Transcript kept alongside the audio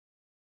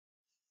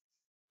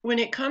When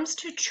it comes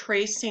to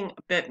tracing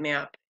a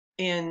bitmap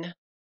in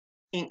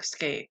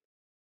Inkscape,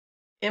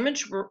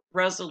 image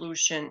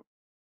resolution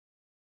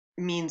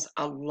means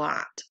a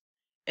lot.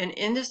 And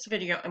in this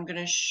video, I'm going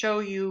to show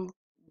you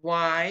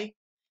why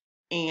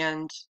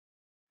and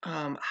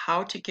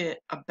how to get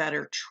a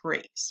better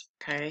trace,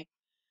 okay?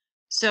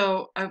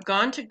 So I've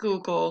gone to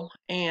Google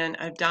and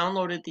I've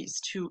downloaded these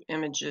two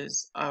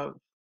images of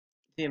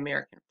the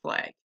American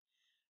flag.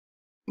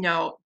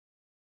 Now,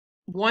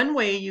 one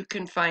way you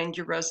can find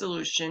your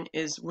resolution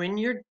is when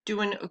you're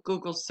doing a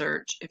Google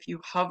search, if you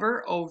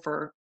hover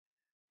over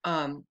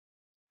an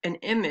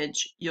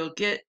image, you'll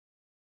get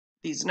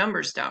these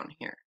numbers down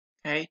here,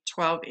 okay?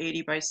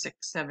 1280 by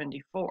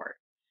 674.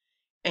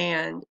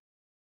 And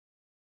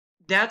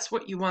that's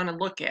what you want to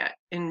look at.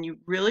 And you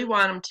really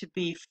want them to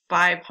be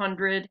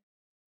 500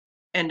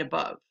 and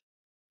above.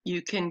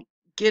 You can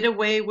get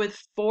away with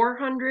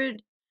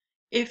 400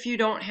 if you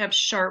don't have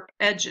sharp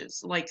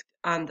edges like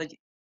on the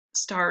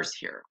stars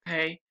here,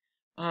 okay?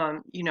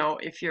 You know,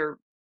 if you're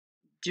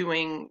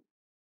doing,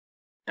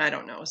 I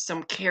don't know,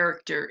 some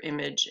character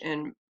image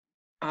and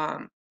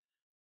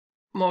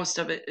most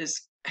of it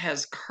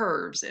has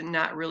curves and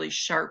not really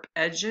sharp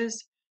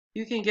edges,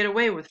 you can get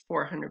away with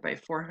 400 by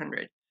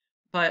 400.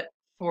 But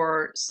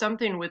for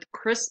something with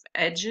crisp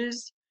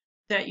edges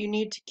that you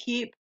need to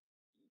keep,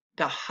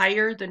 the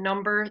higher the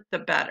number, the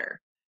better.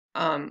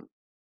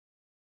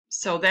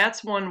 So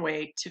that's one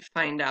way to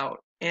find out.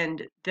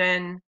 And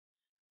then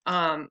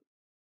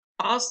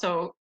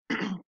also,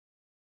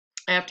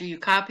 after you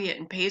copy it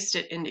and paste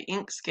it into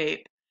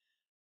Inkscape,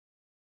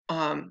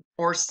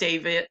 or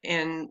save it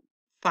and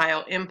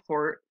file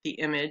import the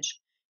image,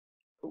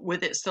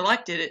 with it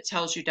selected, it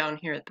tells you down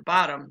here at the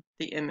bottom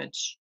the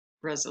image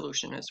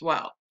resolution as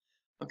well.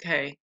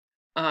 Okay,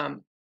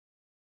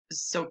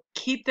 so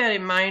keep that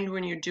in mind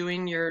when you're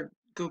doing your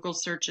Google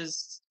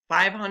searches,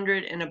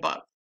 500 and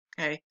above.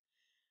 Okay,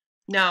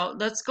 now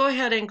let's go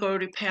ahead and go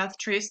to Path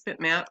Trace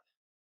Bitmap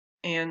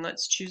and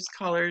let's choose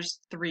colors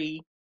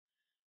 3,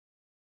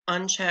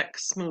 uncheck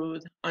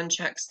smooth,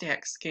 uncheck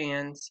stack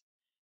scans,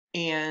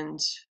 and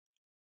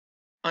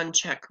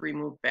uncheck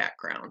remove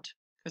background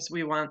because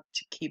we want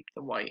to keep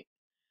the white,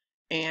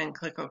 and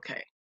click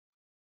OK.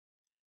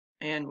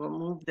 And we'll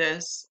move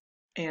this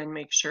and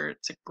make sure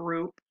it's a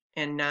group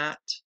and not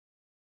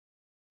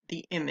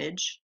the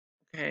image,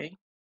 okay?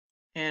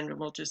 And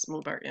we'll just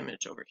move our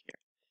image over here.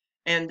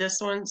 And this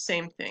one,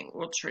 same thing,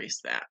 we'll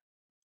trace that.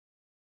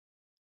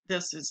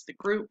 This is the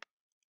group,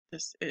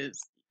 this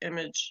is the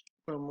image,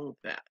 we'll move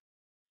that.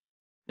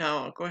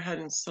 Now I'll go ahead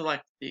and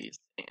select these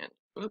and,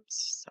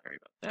 oops, sorry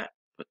about that,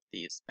 put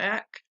these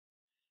back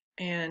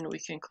and we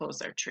can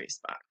close our trace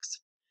box.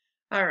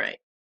 All right,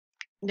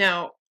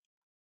 now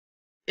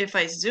if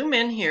I zoom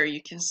in here,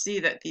 you can see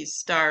that these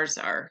stars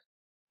are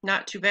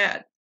not too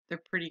bad.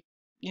 They're pretty,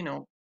 you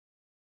know,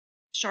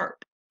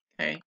 sharp,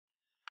 okay?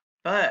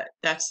 But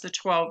that's the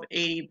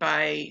 1280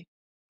 by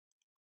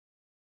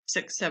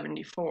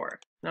 674.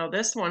 Now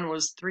this one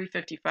was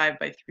 355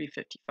 by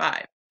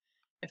 355.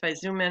 If I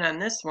zoom in on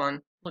this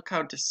one, look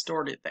how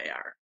distorted they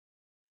are,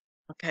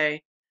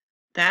 okay?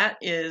 That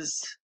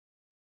is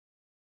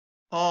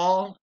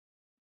all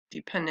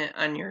dependent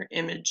on your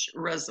image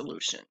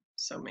resolution.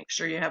 So make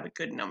sure you have a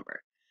good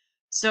number.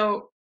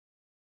 So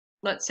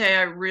let's say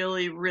I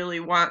really, really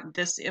want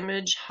this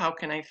image. How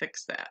can I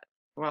fix that?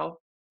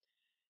 Well,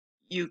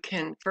 you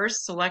can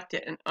first select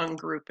it and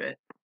ungroup it.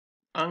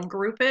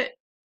 Ungroup it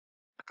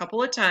a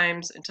couple of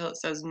times until it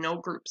says no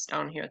groups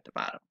down here at the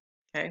bottom,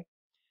 okay?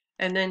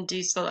 And then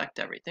deselect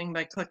everything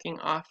by clicking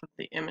off of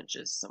the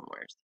images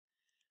somewhere.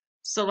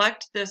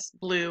 Select this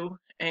blue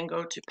and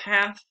go to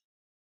Path,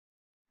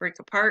 Break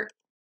Apart,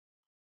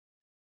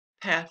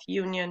 Path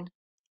Union,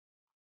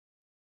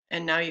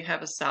 and now you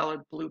have a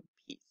solid blue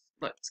piece.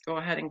 Let's go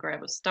ahead and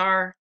grab a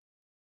star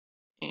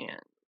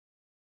and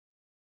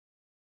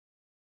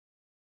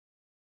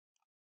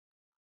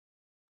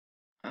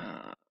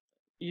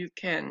you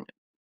can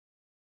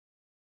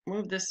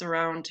move this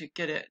around to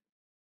get it,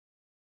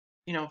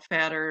 you know,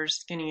 fatter,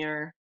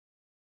 skinnier.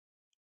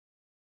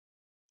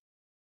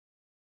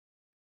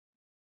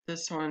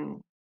 This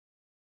one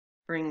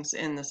brings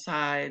in the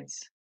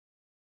sides.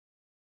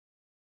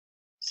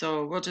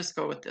 So we'll just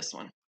go with this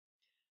one.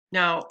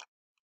 Now,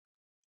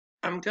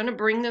 I'm going to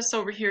bring this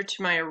over here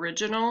to my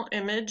original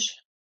image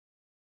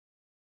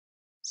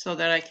so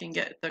that I can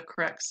get the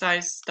correct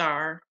size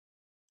star.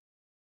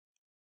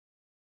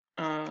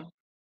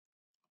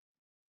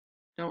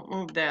 Don't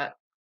move that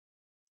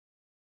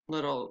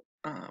little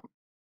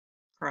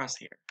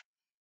crosshair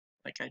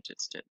like I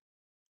just did.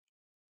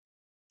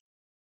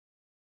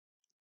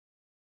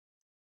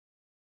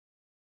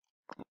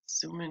 Let's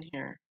zoom in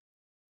here.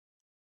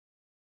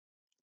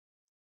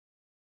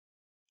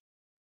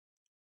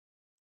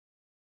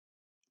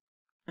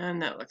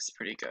 And that looks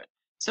pretty good.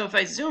 So if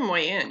I zoom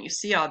way in, you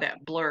see all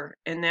that blur,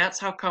 and that's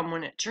how come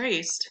when it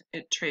traced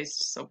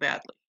so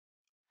badly.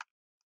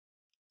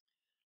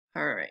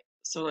 All right,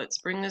 so let's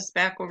bring this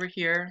back over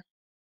here.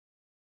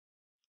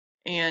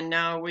 And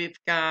now we've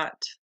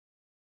got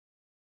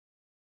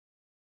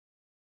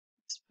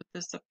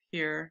this up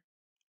here.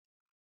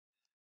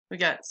 We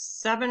got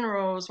 7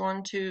 rows,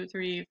 1, 2,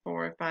 3,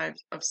 4, 5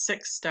 of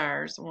 6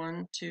 stars.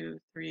 1, 2,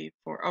 3,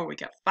 4. Oh, we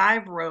got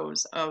 5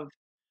 rows of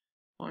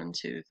 1,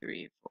 2,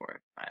 3, 4,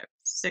 5,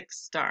 6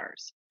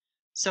 stars.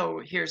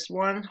 So here's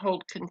 1,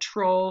 hold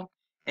Control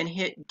and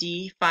hit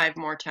D 5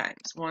 more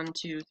times. 1,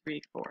 2,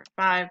 3, 4,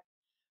 5.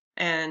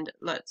 And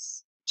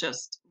let's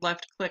just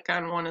left click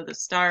on one of the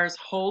stars,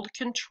 hold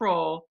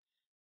Control.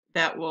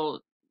 That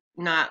will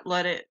not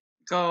let it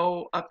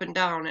go up and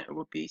down. It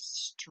will be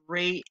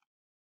straight.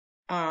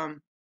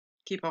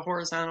 Keep a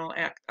horizontal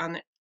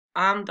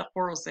on the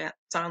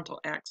horizontal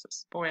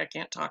axis. Boy, I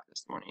can't talk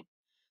this morning.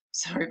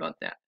 Sorry about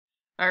that.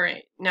 All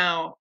right,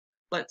 now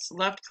let's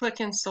left click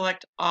and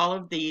select all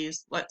of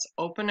these. Let's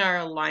open our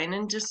Align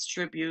and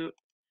Distribute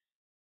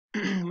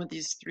with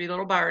these 3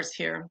 little bars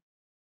here.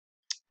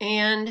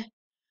 And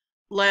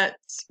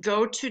let's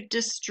go to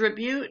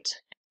Distribute,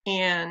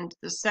 and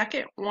the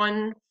second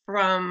one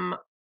from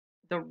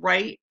the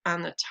right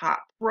on the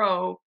top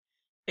row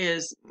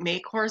is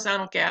make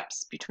horizontal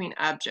gaps between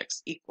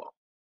objects equal.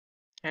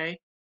 Okay.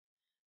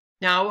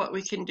 Now what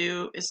we can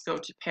do is go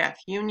to Path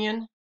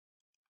Union,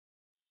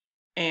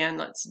 and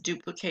let's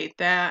duplicate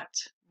that.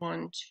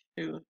 1,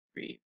 2,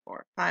 3,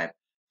 4, 5.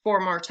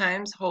 4 more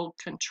times. Hold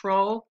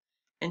Control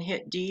and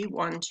hit D.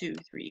 1, 2,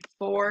 3,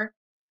 4.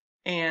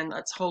 And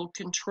let's hold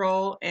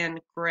Control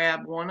and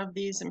grab one of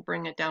these and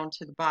bring it down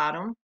to the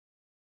bottom.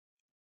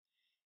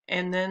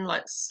 And then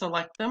let's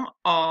select them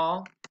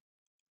all,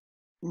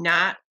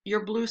 not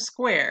your blue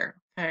square,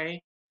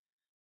 okay?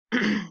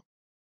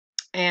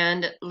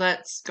 And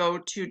let's go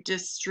to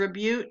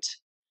Distribute.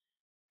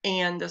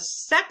 And the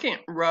second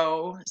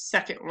row,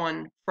 second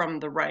one from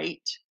the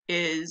right,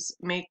 is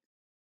make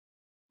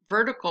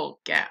vertical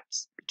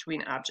gaps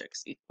between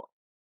objects equal,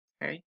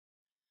 okay?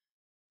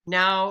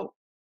 Now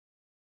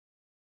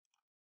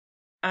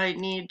I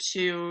need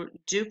to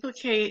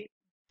duplicate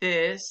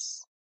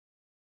this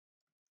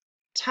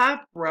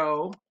top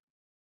row,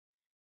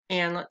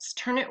 and let's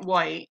turn it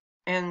white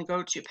and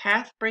go to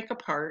Path Break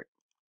Apart,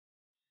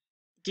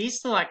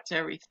 deselect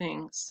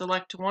everything,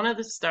 select one of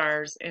the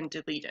stars and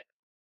delete it.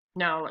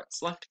 Now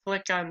let's left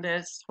click on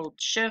this, hold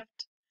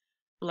Shift,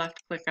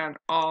 left click on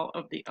all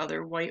of the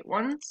other white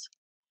ones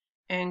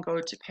and go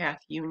to Path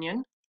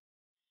Union,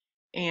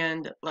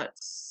 and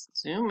let's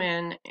zoom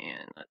in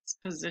and let's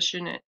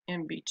position it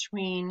in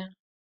between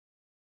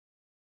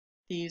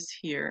these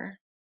here.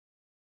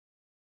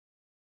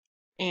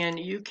 And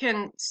you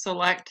can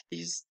select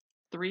these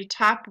 3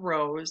 top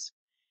rows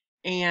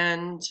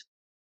and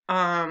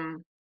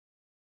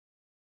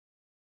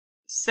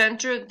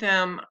center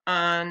them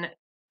on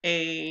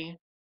a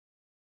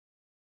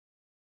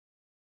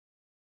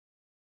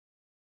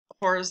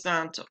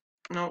horizontal,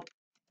 nope,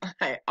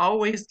 I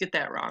always get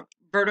that wrong,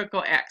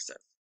 vertical axis.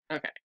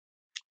 Okay.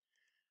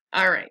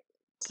 All right.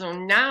 So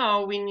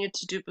now we need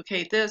to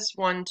duplicate this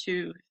 1,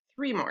 2,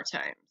 3 more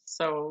times.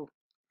 So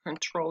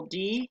Control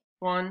D,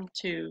 1,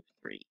 2,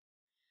 3.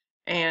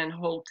 And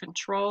hold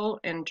Control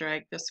and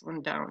drag this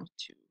one down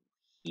to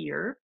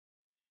here.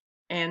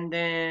 And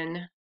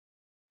then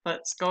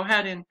let's go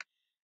ahead and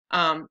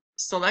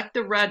select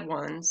the red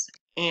ones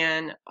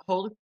and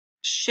hold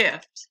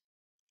Shift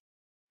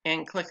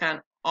and click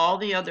on all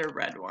the other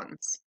red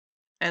ones.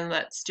 And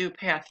let's do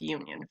Path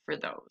Union for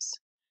those.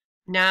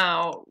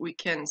 Now we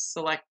can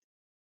select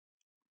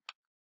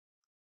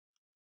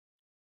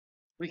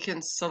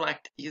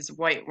these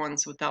white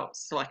ones without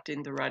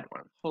selecting the red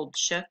one. Hold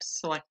Shift,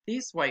 select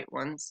these white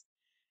ones,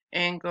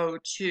 and go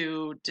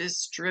to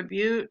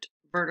Distribute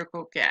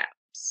Vertical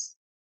Gaps.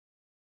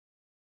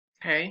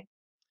 Okay.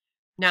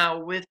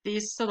 Now with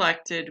these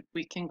selected,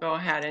 we can go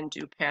ahead and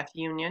do Path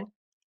Union.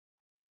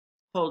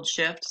 Hold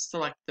Shift,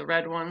 select the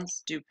red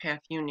ones, do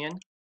Path Union,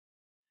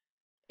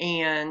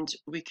 and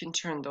we can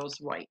turn those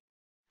white.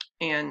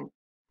 And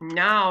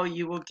now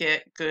you will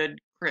get good,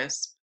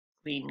 crisp,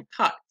 clean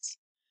cuts.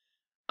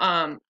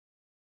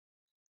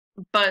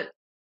 But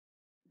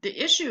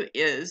the issue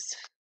is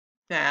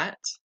that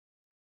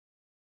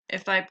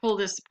if I pull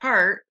this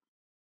apart,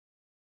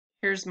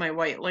 here's my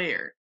white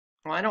layer.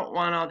 Well, I don't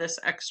want all this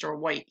extra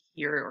white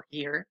here or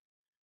here.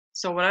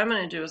 So what I'm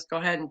going to do is go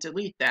ahead and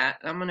delete that.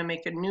 I'm going to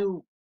make a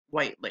new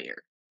white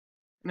layer.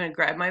 I'm going to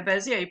grab my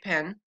Bezier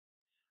pen.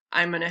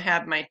 I'm going to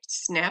have my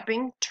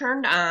snapping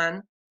turned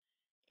on,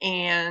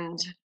 and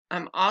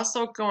I'm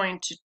also going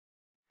to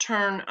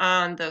turn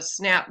on the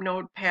snap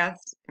node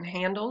paths and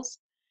handles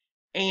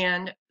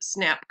and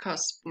snap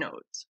cusp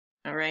nodes.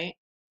 All right.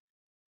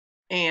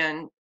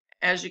 And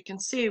as you can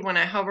see, when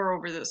I hover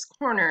over this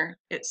corner,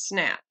 it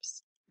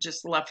snaps.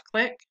 Just left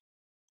click,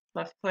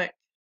 left click,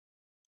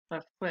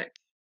 left click,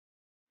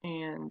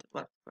 and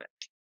left click.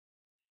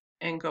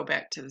 And go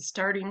back to the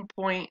starting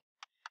point.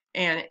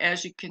 And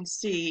as you can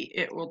see,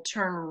 it will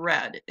turn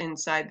red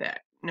inside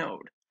that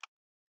node.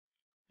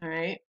 All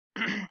right.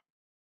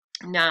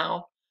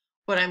 Now,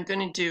 what I'm going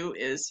to do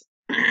is,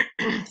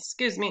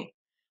 excuse me,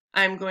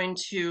 I'm going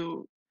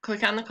to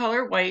click on the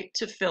color white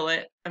to fill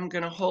it. I'm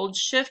going to hold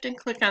Shift and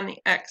click on the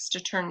X to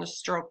turn the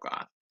stroke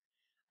off.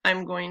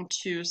 I'm going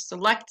to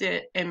select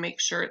it and make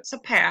sure it's a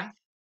path,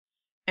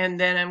 and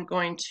then I'm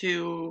going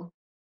to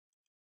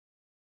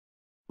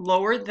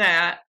lower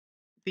that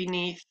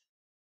beneath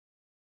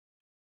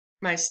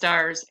my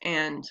stars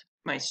and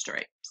my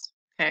stripes.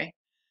 Okay,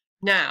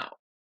 now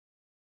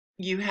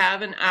you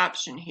have an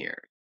option here.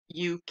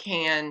 You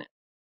can,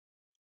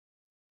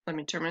 let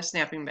me turn my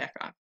snapping back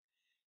off.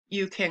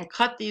 You can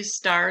cut these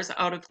stars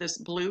out of this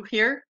blue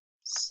here,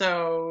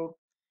 so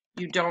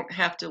you don't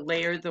have to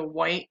layer the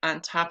white on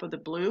top of the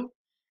blue.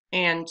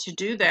 And to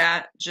do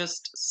that,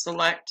 just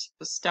select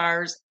the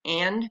stars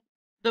and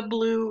the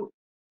blue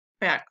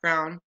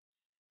background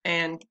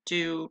and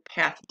do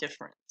path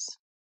difference.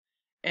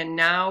 And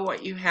now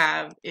what you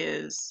have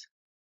is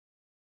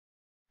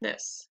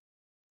this.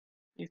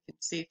 You can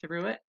see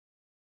through it.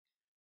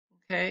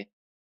 Okay,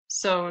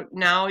 so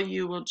now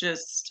you will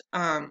just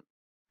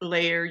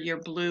layer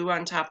your blue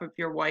on top of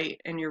your white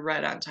and your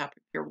red on top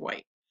of your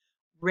white,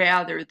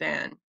 rather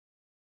than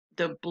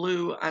the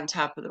blue on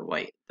top of the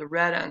white, the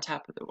red on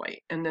top of the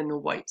white, and then the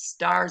white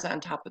stars on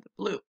top of the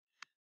blue.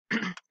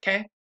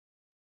 Okay,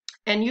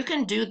 and you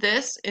can do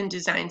this in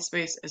Design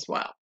Space as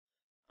well.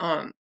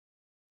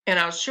 And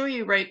I'll show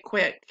you right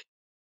quick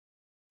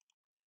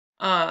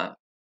how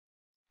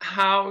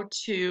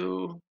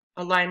to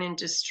align and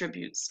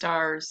distribute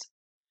stars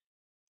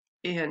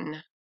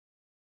in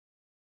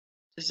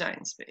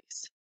Design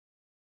Space.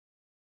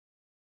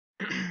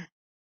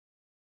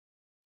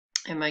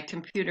 And my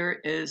computer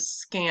is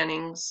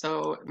scanning,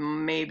 so it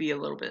may be a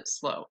little bit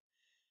slow.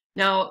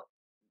 Now,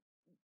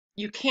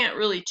 you can't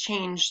really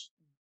change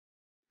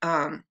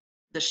the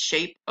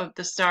shape of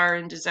the star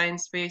in Design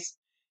Space.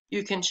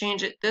 You can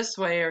change it this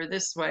way or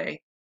this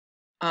way,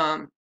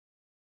 but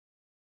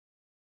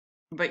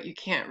you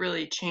can't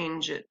really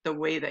change it the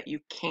way that you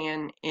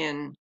can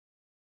in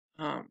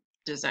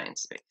Design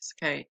Space.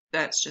 Okay,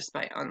 that's just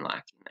by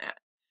unlocking that.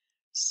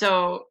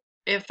 So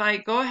if I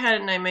go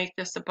ahead and I make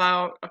this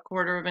about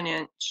 1/4 of an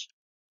inch,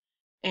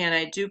 and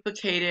I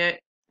duplicate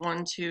it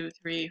 1, 2,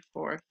 3,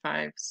 4,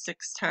 5,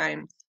 6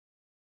 times,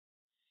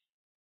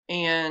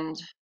 and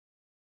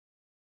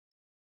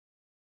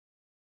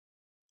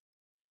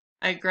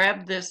I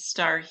grab this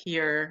star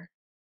here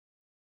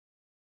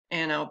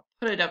and I'll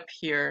put it up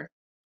here,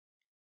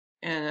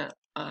 and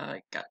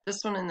I got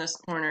this one in this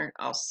corner.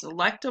 I'll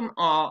select them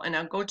all and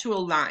I'll go to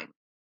align.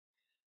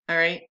 All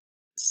right,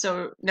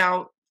 so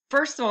now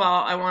first of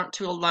all I want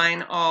to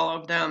align all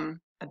of them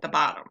at the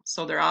bottom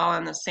so they're all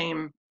on the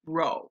same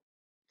row.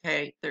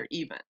 Okay, they're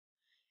even.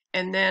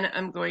 And then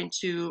I'm going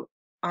to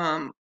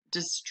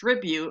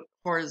distribute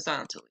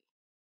horizontally.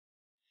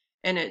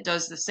 And it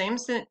does the same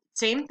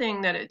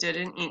thing that it did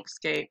in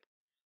Inkscape.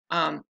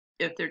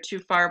 If they're too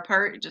far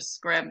apart, you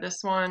just grab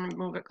this one,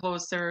 move it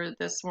closer,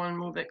 this one,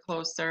 move it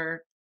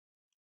closer,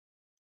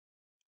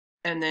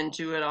 and then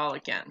do it all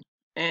again.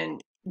 And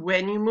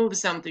when you move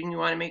something, you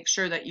want to make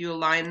sure that you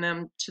align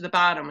them to the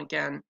bottom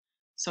again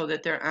so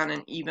that they're on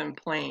an even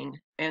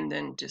plane, and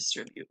then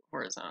distribute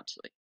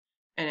horizontally.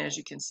 And as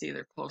you can see,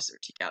 they're closer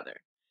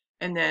together.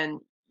 And then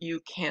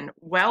you can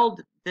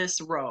weld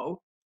this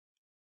row,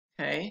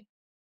 okay?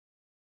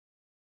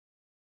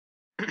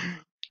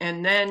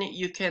 And then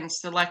you can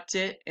select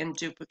it and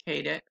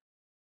duplicate it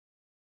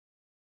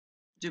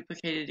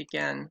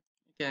again,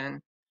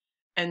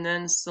 and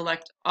then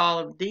select all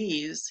of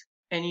these,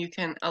 and you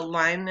can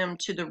align them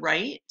to the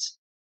right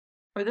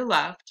or the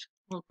left.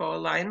 We'll go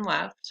align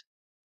left,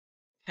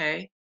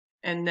 okay?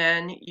 And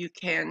then you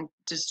can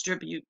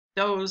distribute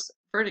those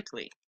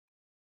vertically,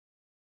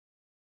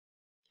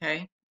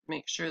 okay?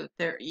 Make sure that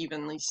they're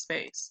evenly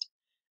spaced.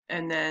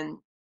 And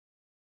then,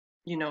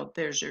 you know,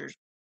 there's your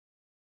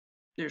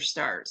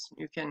stars.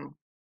 You can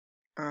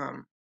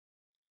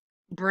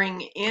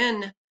bring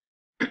in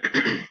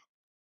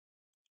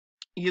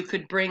you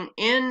could bring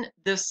in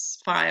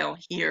this file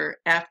here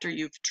after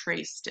you've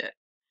traced it,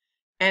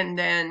 and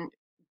then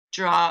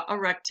draw a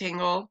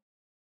rectangle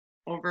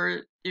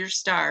over your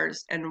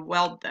stars and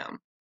weld them.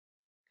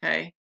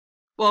 Okay,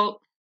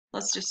 well,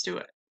 let's just do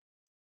it.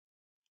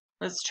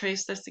 Let's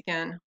trace this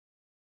again.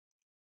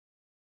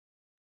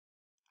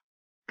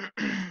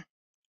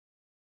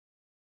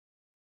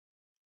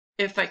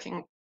 If I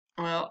can,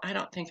 well, I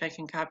don't think I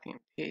can copy and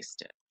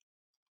paste it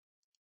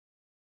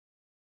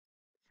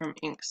from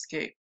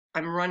Inkscape.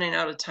 I'm running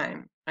out of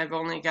time. I've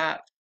only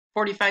got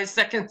 45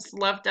 seconds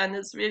left on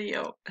this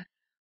video.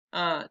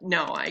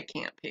 No, I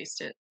can't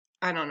paste it.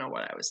 I don't know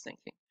what I was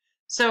thinking.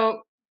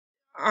 So,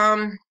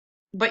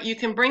 but you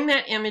can bring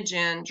that image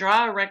in,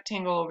 draw a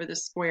rectangle over the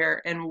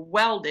square, and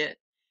weld it,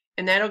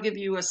 and that'll give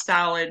you a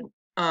solid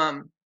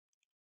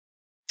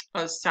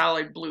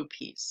blue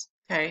piece.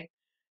 Okay,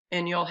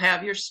 and you'll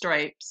have your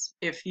stripes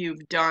if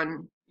you've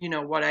done, you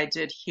know, what I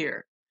did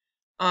here.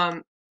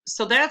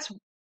 So that's,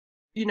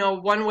 you know,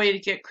 one way to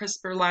get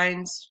crisper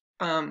lines.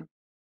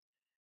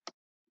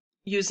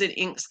 Use it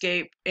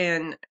Inkscape,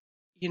 and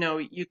you know,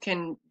 you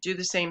can do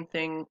the same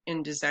thing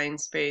in Design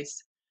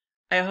Space.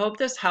 I hope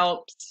this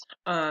helps.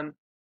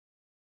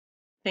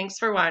 Thanks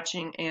for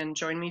watching, and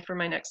join me for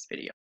my next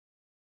video.